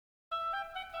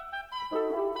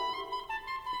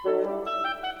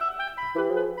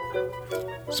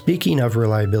Speaking of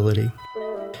reliability,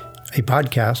 a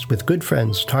podcast with good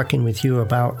friends talking with you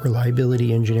about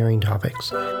reliability engineering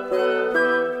topics.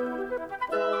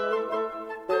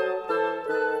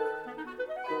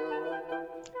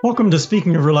 Welcome to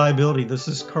Speaking of Reliability. This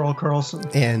is Carl Carlson.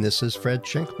 And this is Fred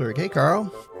Schenklerg. Hey,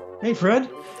 Carl. Hey, Fred.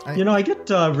 I get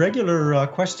regular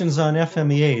questions on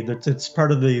FMEA. It's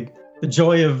part of the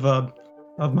joy of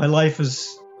my life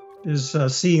is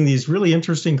seeing these really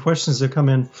interesting questions that come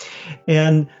in.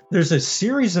 And there's a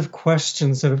series of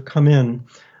questions that have come in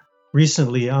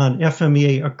recently on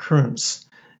FMEA occurrence.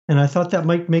 And I thought that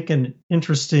might make an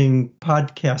interesting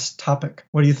podcast topic.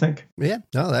 What do you think? Yeah,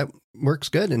 no, that works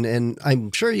good. And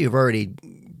I'm sure you've already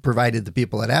provided the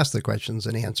people that ask the questions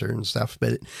an answer and stuff.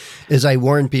 But as I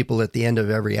warn people at the end of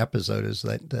every episode is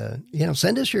that,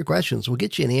 send us your questions. We'll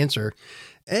get you an answer.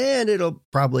 And it'll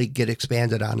probably get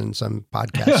expanded on in some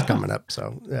podcast coming up.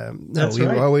 So, we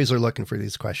right. always are looking for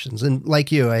these questions. And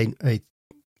like you, it's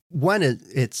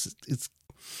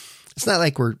not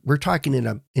like we're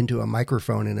talking into a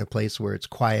microphone in a place where it's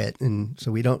quiet, and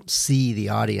so we don't see the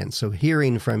audience. So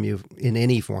hearing from you in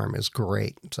any form is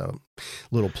great. So,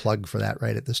 little plug for that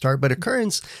right at the start. But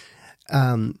occurrence,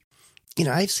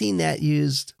 I've seen that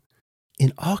used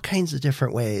in all kinds of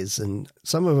different ways, and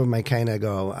some of them I kind of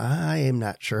go, I am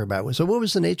not sure about. So what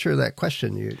was the nature of that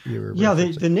question you were? Yeah,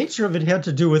 the nature of it had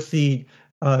to do with the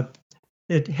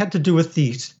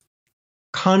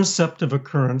concept of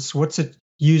occurrence. What's it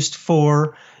used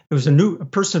for? It was a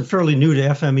person fairly new to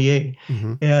FMEA,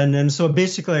 mm-hmm. and so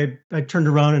basically I turned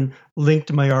around and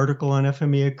linked my article on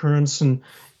FMEA occurrence and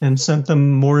sent them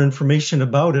more information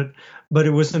about it. But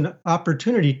it was an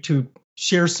opportunity to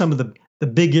share some of the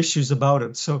big issues about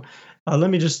it. So let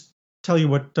me just tell you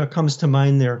what comes to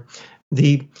mind there.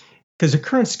 Because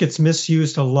occurrence gets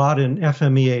misused a lot in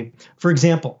FMEA. For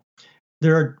example,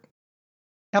 there are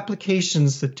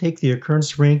applications that take the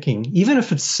occurrence ranking, even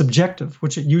if it's subjective,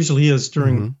 which it usually is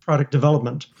during mm-hmm. product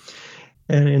development.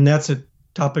 And that's a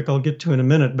topic I'll get to in a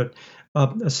minute, but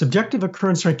a subjective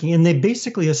occurrence ranking, and they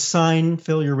basically assign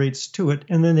failure rates to it,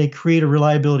 and then they create a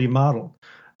reliability model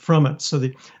from it. So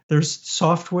there's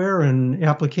software and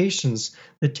applications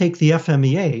that take the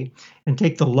FMEA and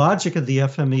take the logic of the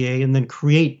FMEA and then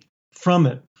create from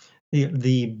it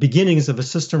the beginnings of a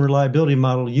system reliability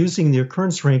model using the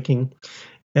occurrence ranking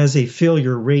as a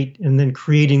failure rate and then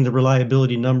creating the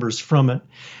reliability numbers from it.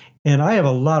 And I have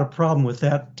a lot of problem with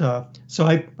that. So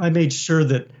I made sure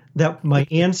that my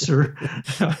answer,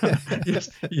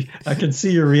 I can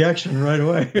see your reaction right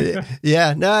away.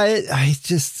 Yeah, no,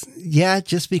 just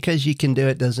because you can do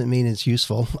it doesn't mean it's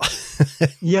useful.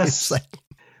 Yes.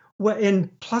 Well,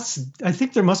 and plus, I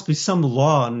think there must be some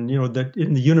law, that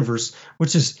in the universe,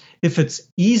 which is if it's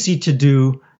easy to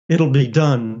do, it'll be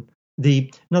done. In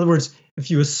other words,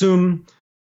 if you assume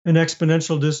an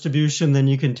exponential distribution, then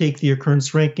you can take the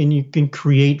occurrence ranking, you can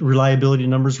create reliability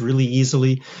numbers really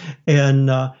easily,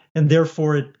 and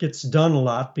therefore it gets done a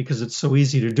lot because it's so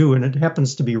easy to do, and it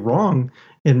happens to be wrong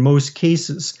in most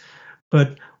cases.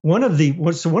 But one of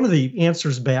the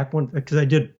answers back, because I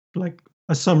did like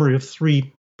a summary of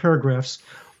 3 paragraphs.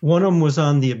 One of them was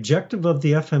on the objective of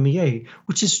the FMEA,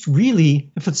 which is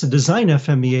really, if it's a design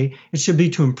FMEA, it should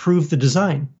be to improve the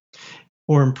design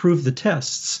or improve the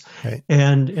tests. Right.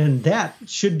 And that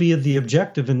should be the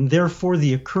objective. And therefore,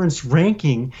 the occurrence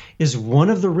ranking is one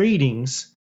of the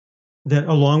ratings that,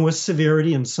 along with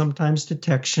severity and sometimes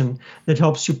detection, that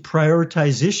helps you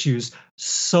prioritize issues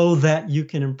so that you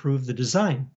can improve the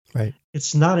design. Right.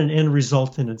 It's not an end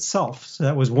result in itself. So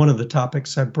that was one of the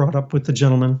topics I brought up with the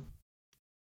gentleman.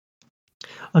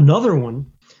 Another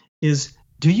one is,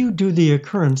 do you do the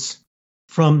occurrence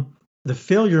from the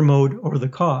failure mode or the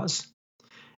cause?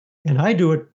 And I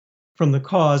do it from the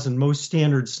cause, and most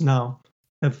standards now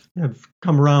have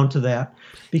come around to that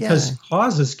because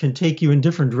causes can take you in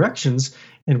different directions,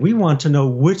 and we want to know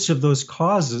which of those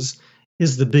causes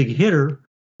is the big hitter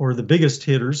or the biggest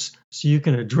hitters so you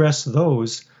can address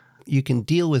those. You can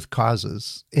deal with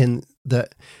causes I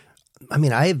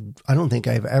don't think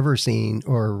I've ever seen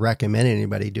or recommend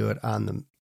anybody do it on the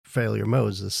failure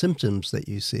modes, the symptoms that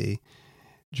you see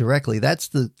directly. That's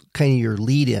the kind of your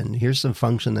lead in. Here's some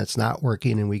function that's not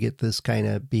working, and we get this kind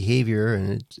of behavior,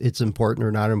 and it's important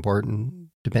or not important,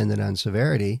 dependent on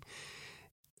severity.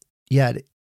 Yet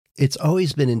it's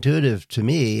always been intuitive to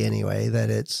me anyway,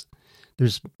 that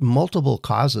there's multiple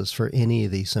causes for any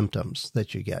of these symptoms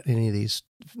that you get, any of these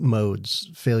modes,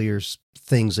 failures,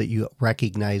 things that you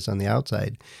recognize on the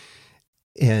outside.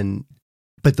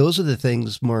 But those are the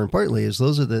things, more importantly, is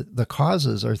those are the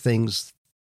causes are things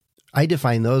I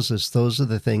define those are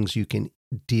the things you can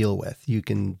deal with. You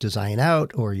can design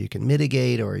out, or you can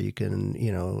mitigate, or you can,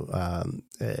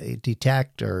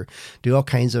 detect, or do all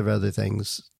kinds of other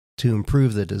things to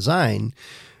improve the design.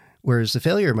 Whereas the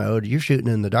failure mode, you're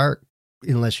shooting in the dark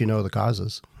unless you know the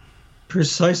causes.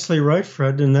 Precisely right,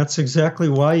 Fred. And that's exactly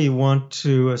why you want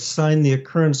to assign the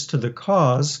occurrence to the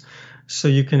cause, so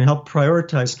you can help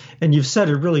prioritize. And you've said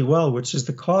it really well, which is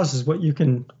the cause is what you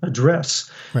can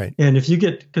address. Right. And if you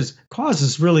because cause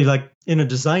is really like in a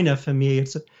design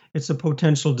FMEA, it's a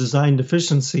potential design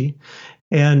deficiency.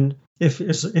 And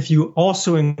if you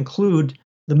also include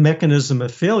the mechanism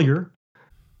of failure,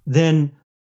 then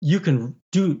you can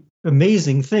do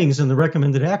amazing things in the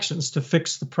recommended actions to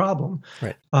fix the problem,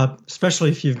 right. Especially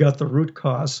if you've got the root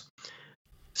cause.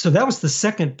 So that was the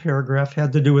second paragraph,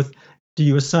 had to do with, do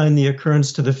you assign the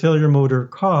occurrence to the failure mode or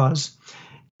cause?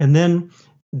 And then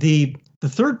the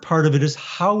third part of it is,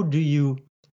 how do you,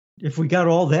 if we got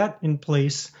all that in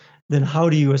place, then how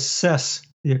do you assess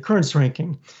the occurrence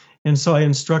ranking? And so I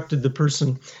instructed the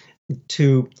person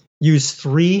to use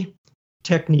 3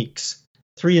 techniques,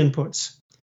 3 inputs.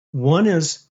 One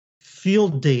is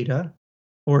field data,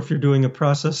 or if you're doing a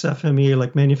process FMEA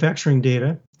like manufacturing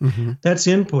data, that's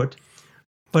input.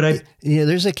 But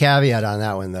there's a caveat on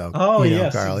that one, though. Oh,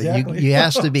 yes, Carl. exactly. You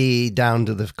has to be down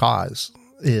to the cause.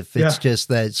 If it's just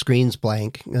that screen's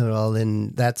blank, well,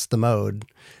 then that's the mode.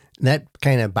 And that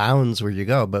kind of bounds where you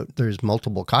go, but there's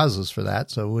multiple causes for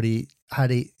that. So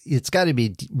it's got to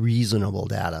be reasonable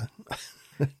data.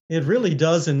 It really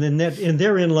does, and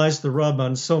therein lies the rub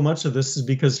on so much of this, is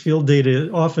because field data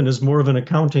often is more of an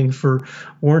accounting for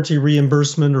warranty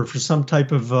reimbursement or for some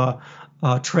type of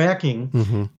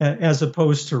tracking, as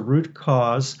opposed to root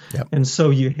cause. Yep. And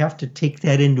so you have to take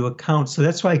that into account. So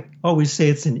that's why I always say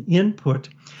it's an input.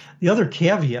 The other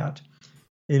caveat,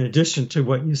 in addition to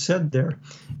what you said there,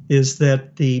 is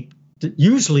that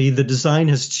usually the design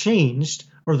has changed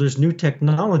or there's new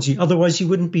technology. Otherwise, you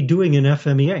wouldn't be doing an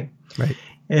FMEA. Right.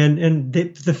 And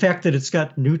the fact that it's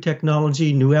got new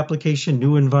technology, new application,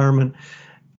 new environment,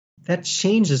 that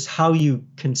changes how you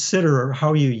consider or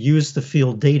how you use the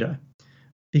field data,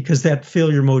 because that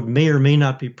failure mode may or may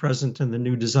not be present in the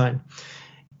new design,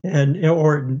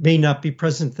 or it may not be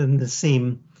present in the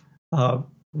same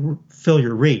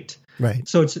failure rate. Right.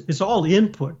 So it's all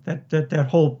input, that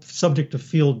whole subject of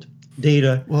field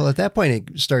data. Well, at that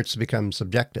point, it starts to become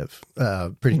subjective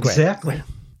pretty quick.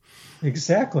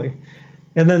 Exactly.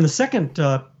 And then the second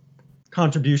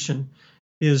contribution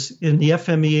is, in the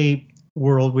FMEA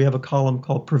world, we have a column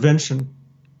called prevention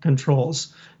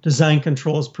controls, design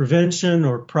controls prevention,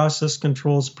 or process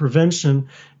controls prevention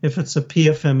if it's a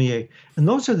PFMEA. And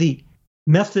those are the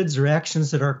methods or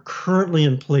actions that are currently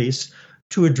in place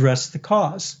to address the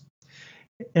cause.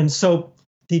 And so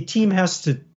the team has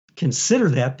to consider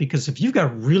that, because if you've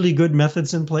got really good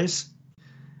methods in place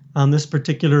on this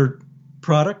particular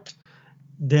product,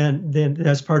 then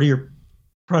as part of your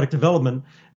product development,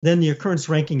 then the occurrence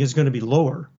ranking is going to be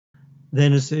lower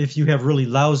than if you have really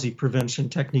lousy prevention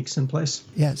techniques in place.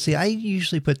 Yeah, see, I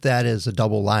usually put that as a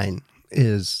double line,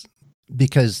 is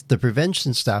because the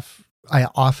prevention stuff I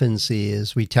often see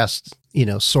is we test,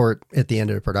 sort at the end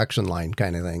of the production line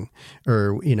kind of thing.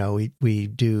 Or, we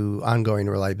do ongoing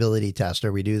reliability test,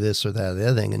 or we do this or that or the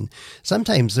other thing. And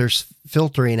sometimes there's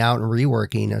filtering out and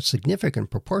reworking a significant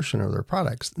proportion of their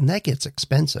products, and that gets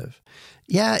expensive.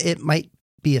 Yeah, it might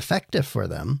be effective for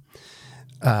them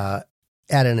at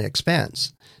an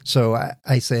expense. So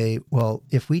I say, well,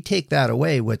 if we take that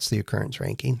away, what's the occurrence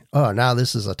ranking? Oh, now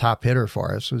this is a top hitter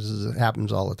for us. It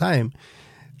happens all the time.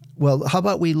 Well, how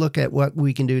about we look at what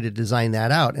we can do to design that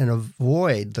out and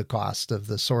avoid the cost of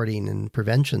the sorting and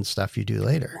prevention stuff you do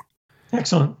later?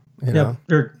 Excellent. Yeah,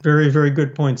 they're very, very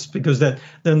good points, because then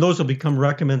those will become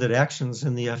recommended actions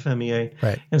in the FMEA.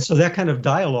 Right. And so that kind of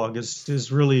dialogue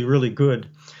is really, really good.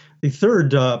 The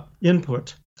third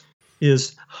input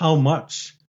is how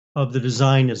much of the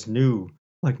design is new,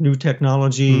 like new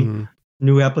technology,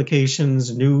 new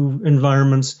applications, new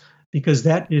environments, because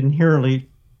that inherently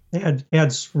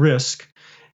adds risk.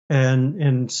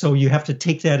 And so you have to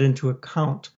take that into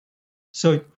account.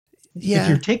 So if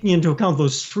you're taking into account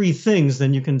those 3 things,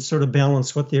 then you can sort of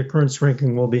balance what the occurrence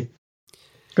ranking will be.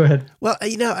 Go ahead. Well,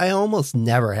 I almost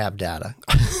never have data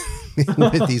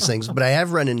with these things, but I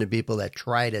have run into people that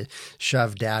try to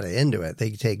shove data into it.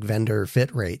 They take vendor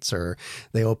fit rates, or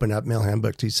they open up Mill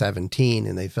Handbook 217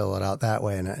 and they fill it out that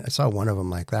way. And I saw one of them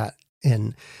like that.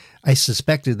 And I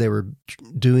suspected they were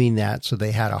doing that so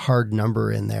they had a hard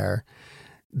number in there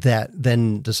that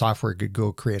then the software could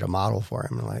go create a model for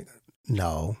them. I'm like,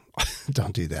 no,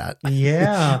 don't do that.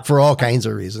 Yeah. For all kinds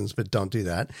of reasons, but don't do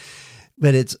that.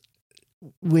 But it's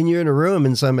when you're in a room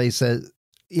and somebody says,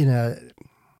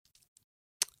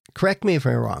 correct me if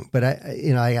I'm wrong, but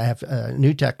I have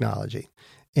new technology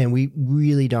and we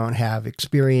really don't have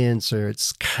experience, or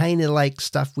it's kind of like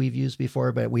stuff we've used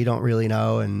before, but we don't really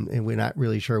know. And we're not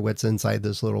really sure what's inside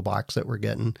this little box that we're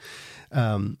getting.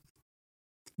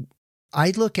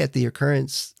 I look at the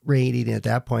occurrence rating at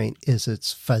that point is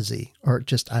it's fuzzy or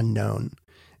just unknown.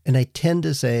 And I tend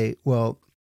to say, well,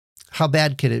 how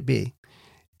bad could it be?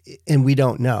 And we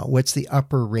don't know. What's the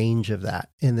upper range of that?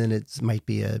 And then it might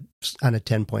be on a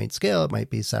 10-point scale, it might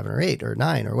be 7 or 8 or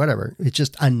 9 or whatever. It's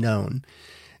just unknown.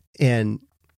 And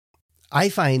I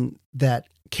find that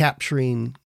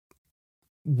capturing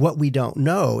what we don't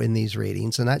know in these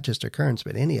ratings, and not just occurrence,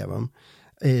 but any of them,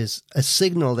 is a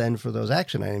signal then for those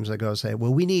action items that go say,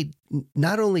 well, we need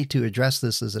not only to address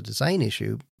this as a design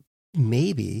issue,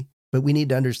 maybe, but we need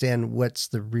to understand what's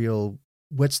the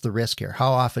risk here?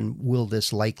 How often will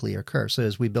this likely occur? So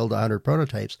as we build 100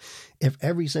 prototypes, if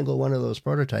every single one of those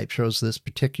prototypes shows this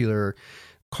particular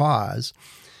cause,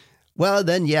 well,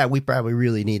 then, yeah, we probably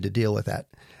really need to deal with that.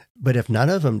 But if none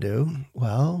of them do,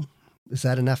 well, is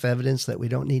that enough evidence that we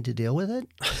don't need to deal with it?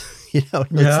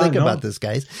 Let's think about this,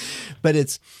 guys. But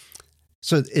it's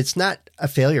not a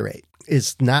failure rate.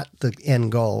 It's not the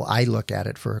end goal. I look at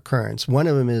it for occurrence. One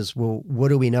of them is, well, what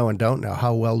do we know and don't know?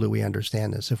 How well do we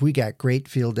understand this? If we got great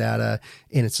field data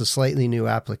and it's a slightly new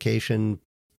application,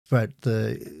 but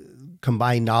the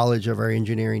combined knowledge of our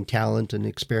engineering talent and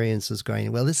experience is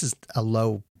going, well, this is a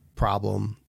low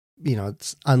problem.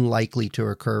 It's unlikely to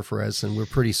occur for us, and we're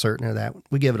pretty certain of that.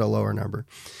 We give it a lower number.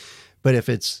 But if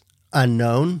it's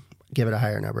unknown, give it a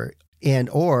higher number. And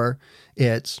or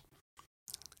it's,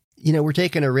 we're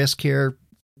taking a risk here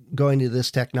going to this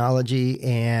technology,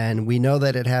 and we know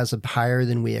that it has a higher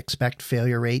than we expect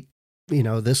failure rate.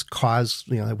 This cause,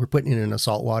 we're putting it in a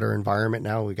saltwater environment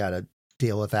now. We got to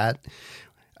deal with that.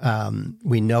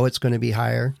 We know it's going to be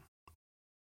higher.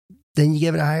 Then you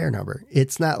give it a higher number.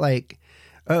 It's not like,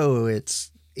 oh, it's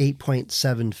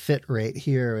 8.7 fit rate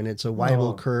here, and it's a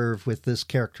Weibull curve with this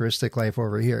characteristic life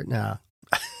over here. No,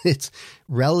 it's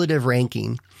relative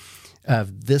ranking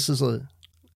of this is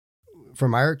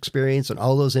from our experience and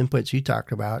all those inputs you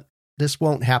talked about, this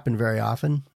won't happen very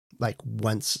often, like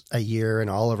once a year in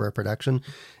all of our production.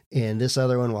 And this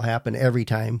other one will happen every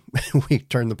time we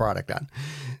turn the product on.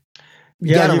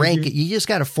 You got to rank it. You just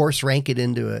got to force rank it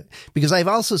into it. Because I've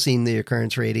also seen the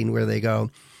occurrence rating where they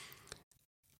go,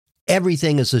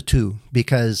 everything is a 2,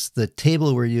 because the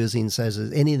table we're using says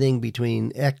anything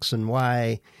between X and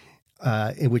Y,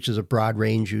 which is a broad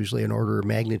range, usually an order of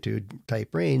magnitude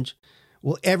type range.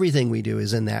 Well, everything we do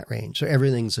is in that range. So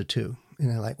everything's a 2. And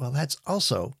they're like, well, that's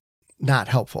also not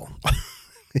helpful.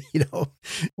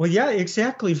 Well, yeah,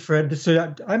 exactly, Fred.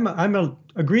 So I'm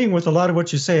agreeing with a lot of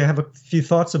what you say. I have a few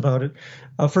thoughts about it.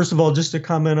 First of all, just to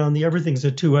comment on the everything's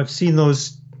a 2. I've seen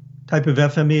those type of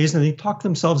FMEAs, and they talk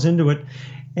themselves into it,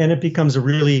 and it becomes a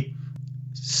really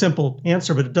simple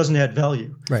answer, but it doesn't add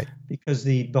value. Right. Because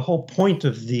the whole point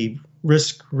of the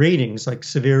risk ratings, like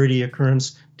severity,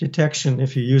 occurrence, detection,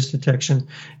 if you use detection,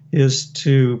 is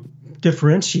to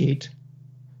differentiate,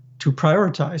 to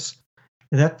prioritize.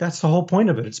 And that's the whole point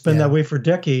of it. It's been that way for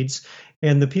decades.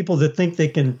 And the people that think they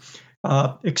can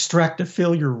extract a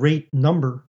failure rate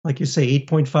number, like you say,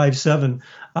 8.57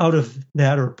 out of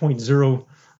that, or 0.0,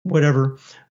 whatever,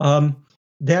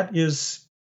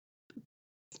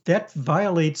 that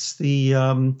violates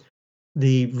the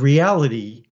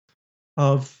reality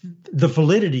of the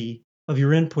validity of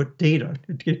your input data.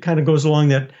 It kind of goes along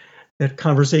that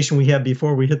conversation we had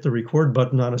before we hit the record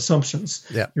button on assumptions.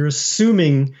 Yeah. You're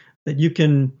assuming that you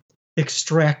can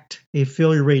extract a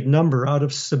failure rate number out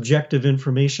of subjective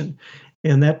information.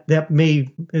 And that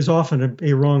is often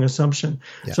a wrong assumption.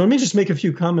 Yeah. So let me just make a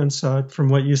few comments from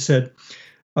what you said.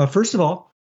 First of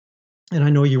all, and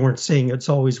I know you weren't saying it's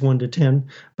always 1 to 10,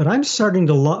 but I'm starting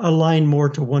to align more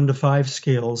to 1 to 5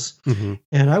 scales. Mm-hmm.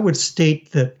 And I would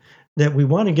state that we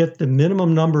want to get the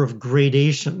minimum number of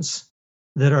gradations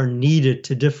that are needed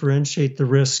to differentiate the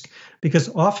risk, because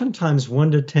oftentimes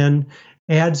 1 to 10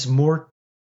 adds more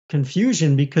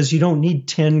confusion because you don't need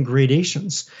 10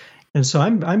 gradations. And so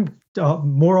I'm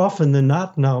more often than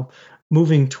not now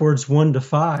moving towards 1 to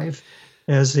 5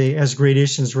 as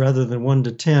gradations rather than 1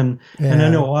 to 10. Yeah. And I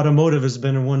know automotive has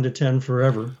been a 1 to 10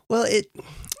 forever. Well,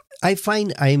 I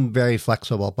find I'm very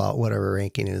flexible about whatever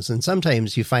ranking is. And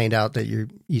sometimes you find out that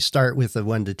you start with a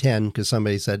 1 to 10 because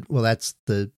somebody said, well, that's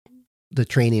the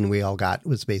training we all got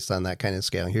was based on that kind of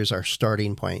scale. Here's our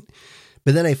starting point.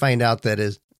 But then I find out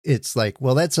that it's like,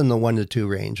 well, that's in the 1 to 2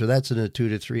 range, or that's in a 2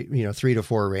 to 3, 3 to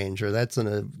 4 range, or that's in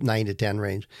a 9 to 10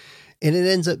 range. And it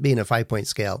ends up being a 5-point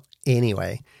scale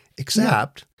anyway,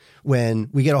 except when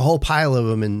we get a whole pile of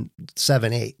them in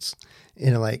 7/8s.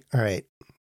 And I'm like, all right.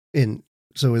 And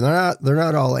so they're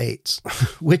not all 8s.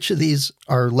 Which of these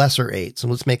are lesser 8s?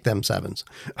 And let's make them 7s.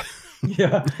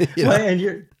 Yeah. Well, and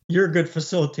you're a good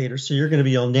facilitator, so you're going to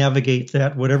be able to navigate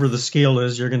that, whatever the scale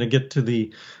is, you're going to get to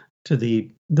the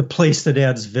place that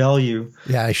adds value.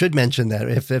 Yeah, I should mention that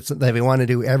if we want to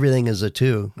do everything as a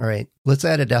 2, all right, let's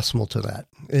add a decimal to that.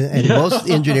 And most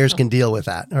engineers can deal with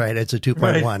that. All right, it's a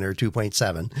 2.1 or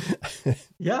 2.7.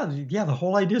 Yeah, the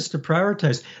whole idea is to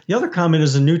prioritize. The other comment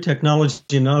is a new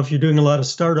technology. Now, if you're doing a lot of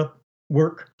startup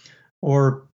work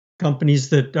or companies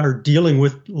that are dealing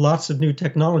with lots of new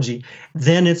technology,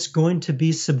 then it's going to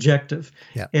be subjective.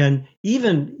 Yeah. And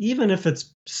even if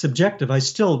it's subjective, I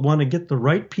still want to get the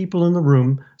right people in the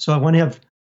room. So I want to have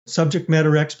subject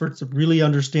matter experts that really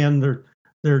understand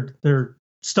their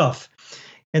stuff.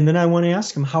 And then I want to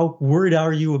ask them, how worried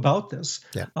are you about this?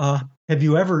 Yeah. Have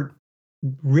you ever,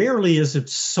 rarely is it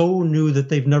so new that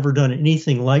they've never done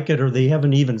anything like it, or they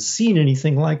haven't even seen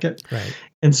anything like it. Right.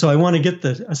 And so I want to get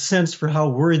a sense for how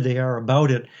worried they are about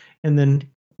it, and then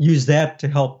use that to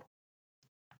help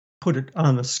put it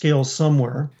on a scale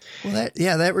somewhere. Well,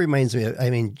 that reminds me.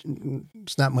 I mean,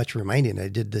 it's not much reminding. I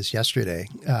did this yesterday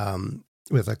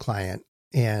with a client,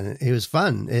 and it was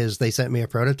fun. They sent me a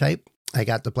prototype. I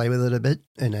got to play with it a bit,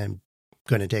 and I'm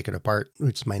going to take it apart,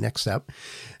 which is my next step.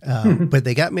 But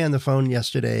they got me on the phone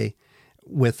yesterday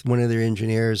with one of their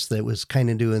engineers that was kind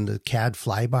of doing the CAD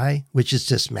flyby, which is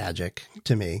just magic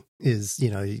to me. Is,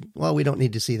 well, we don't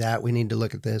need to see that. We need to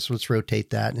look at this. Let's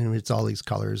rotate that. And it's all these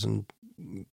colors and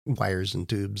wires and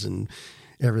tubes and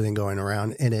everything going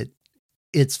around. And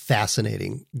it's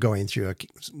fascinating going through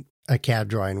a CAD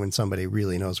drawing when somebody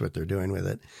really knows what they're doing with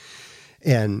it.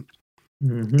 And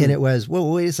it was,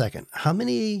 well, wait a second. How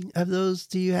many of those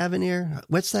do you have in here?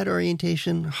 What's that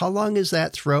orientation? How long is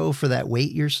that throw for that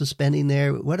weight you're suspending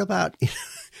there? What about,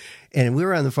 and we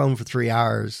were on the phone for 3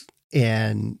 hours,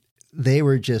 and they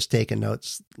were just taking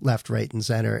notes left, right, and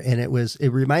center. And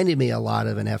it reminded me a lot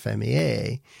of an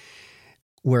FMEA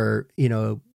where,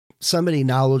 somebody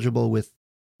knowledgeable with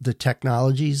the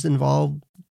technologies involved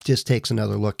just takes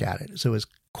another look at it. So it was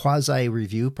quasi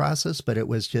review process, but it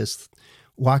was just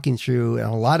walking through and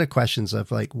a lot of questions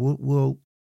of like, well,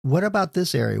 what about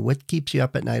this area? What keeps you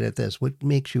up at night at this? What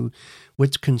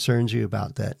concerns you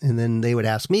about that? And then they would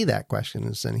ask me that question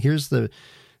and say, here's the,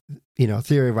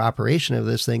 theory of operation of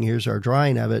this thing. Here's our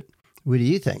drawing of it. What do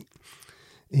you think?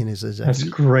 And he says, that's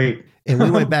great. And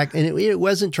we went back, and it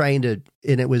wasn't trying to,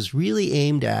 and it was really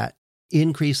aimed at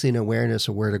increasing awareness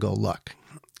of where to go look.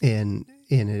 And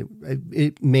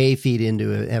it may feed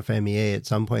into an FMEA at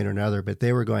some point or another, but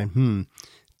they were going,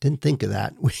 didn't think of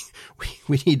that.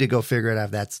 We need to go figure it out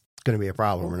if that's going to be a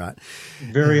problem or not.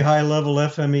 Very high level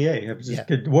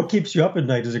FMEA. What keeps you up at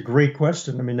night is a great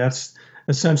question. I mean, that's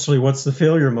essentially what's the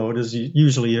failure mode is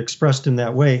usually expressed in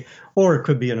that way, or it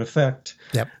could be an effect.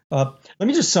 Yep. Let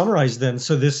me just summarize then.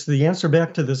 So the answer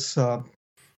back to this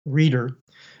reader,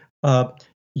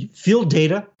 field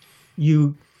data,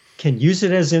 you can use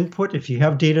it as input. If you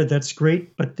have data, that's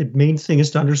great. But the main thing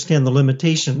is to understand the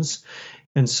limitations.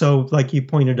 And so, like you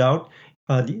pointed out,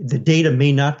 the data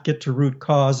may not get to root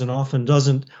cause and often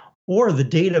doesn't, or the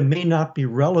data may not be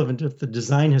relevant if the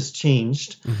design has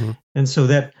changed. Mm-hmm. And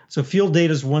so field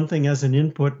data is one thing as an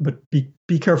input, but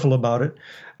be careful about it.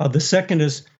 The second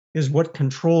is what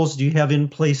controls do you have in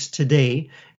place today?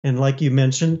 And like you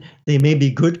mentioned, they may be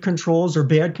good controls or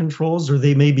bad controls, or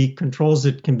they may be controls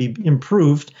that can be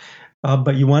improved.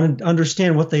 But you want to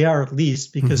understand what they are at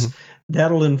least, because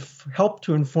that'll help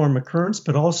to inform occurrence,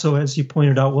 but also, as you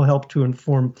pointed out, will help to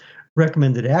inform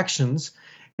recommended actions.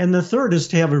 And the third is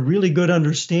to have a really good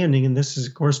understanding, and this is,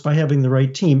 of course, by having the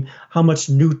right team, how much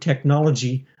new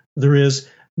technology there is,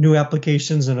 new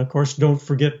applications, and, of course, don't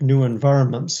forget new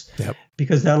environments,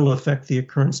 because that'll affect the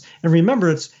occurrence. And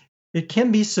remember, it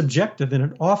can be subjective, and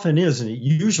it often is, and it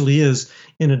usually is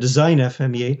in a design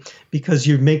FMEA, because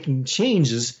you're making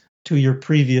changes to your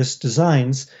previous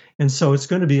designs. And so it's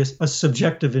going to be a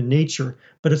subjective in nature,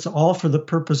 but it's all for the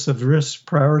purpose of risk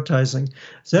prioritizing.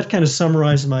 So that kind of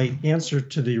summarized my answer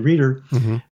to the reader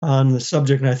on the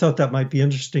subject. And I thought that might be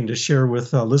interesting to share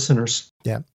with listeners.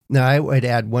 Yeah. Now, I would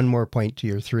add one more point to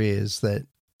your 3 is that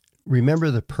remember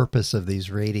the purpose of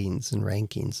these ratings and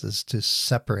rankings is to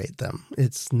separate them.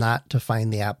 It's not to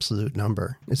find the absolute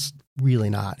number. It's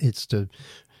really not. It's to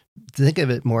think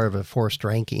of it more of a forced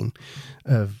ranking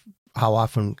of how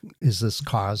often is this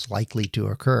cause likely to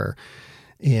occur.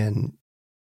 And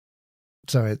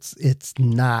So it's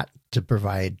not to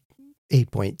provide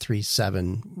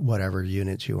 8.37 whatever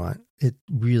units you want. It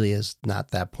really is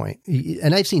not that point.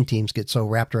 And I've seen teams get so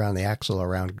wrapped around the axle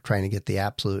around trying to get the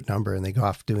absolute number, and they go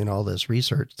off doing all this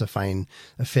research to find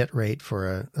a fit rate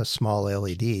for a small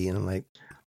LED. And I'm like,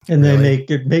 and really?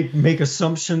 they make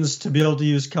assumptions to be able to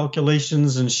use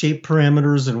calculations and shape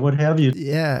parameters and what have you.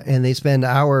 Yeah, and they spend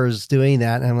hours doing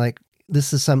that, and I'm like,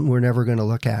 this is something we're never going to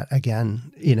look at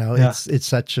again. It's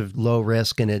such a low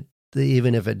risk, and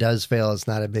even if it does fail, it's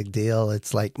not a big deal.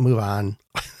 It's like, move on.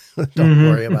 Don't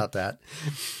worry about that.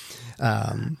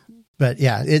 But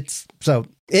yeah, so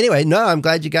anyway, no, I'm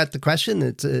glad you got the question.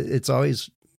 It's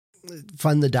always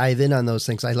fun to dive in on those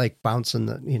things. I like bouncing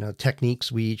the,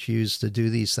 techniques we each use to do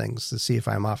these things to see if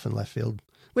I'm off in left field,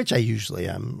 which I usually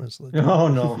am. Oh,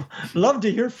 no. Love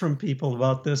to hear from people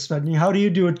about this. I mean, how do you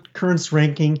do a currents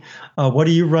ranking? What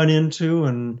do you run into?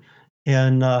 And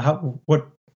what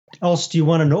else do you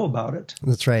want to know about it?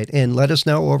 That's right. And let us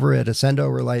know over at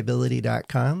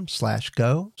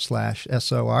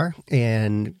accendoreliability.com/go/SOR.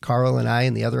 And Carl and I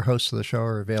and the other hosts of the show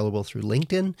are available through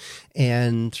LinkedIn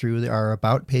and through our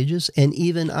About pages, and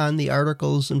even on the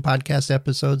articles and podcast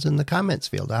episodes in the comments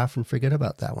field. I often forget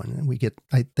about that one. And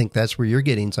I think that's where you're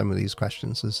getting some of these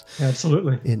questions.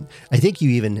 Absolutely. And I think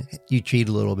you cheat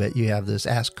a little bit. You have this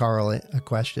ask Carl a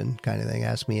question kind of thing,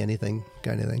 ask me anything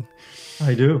kind of thing.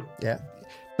 I do. Yeah.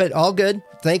 But all good.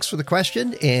 Thanks for the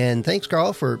question. And thanks,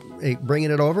 Carl, for bringing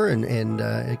it over. And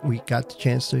we got the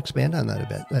chance to expand on that a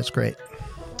bit. That's great.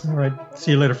 All right.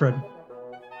 See you later, Fred.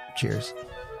 Cheers.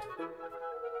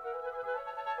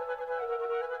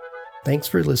 Thanks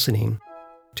for listening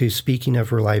to Speaking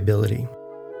of Reliability.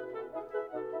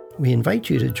 We invite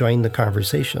you to join the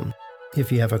conversation.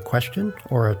 If you have a question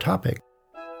or a topic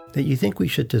that you think we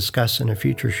should discuss in a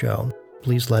future show,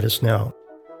 please let us know.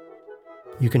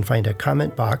 You can find a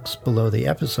comment box below the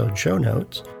episode show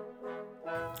notes,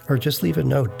 or just leave a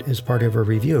note as part of a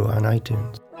review on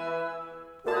iTunes.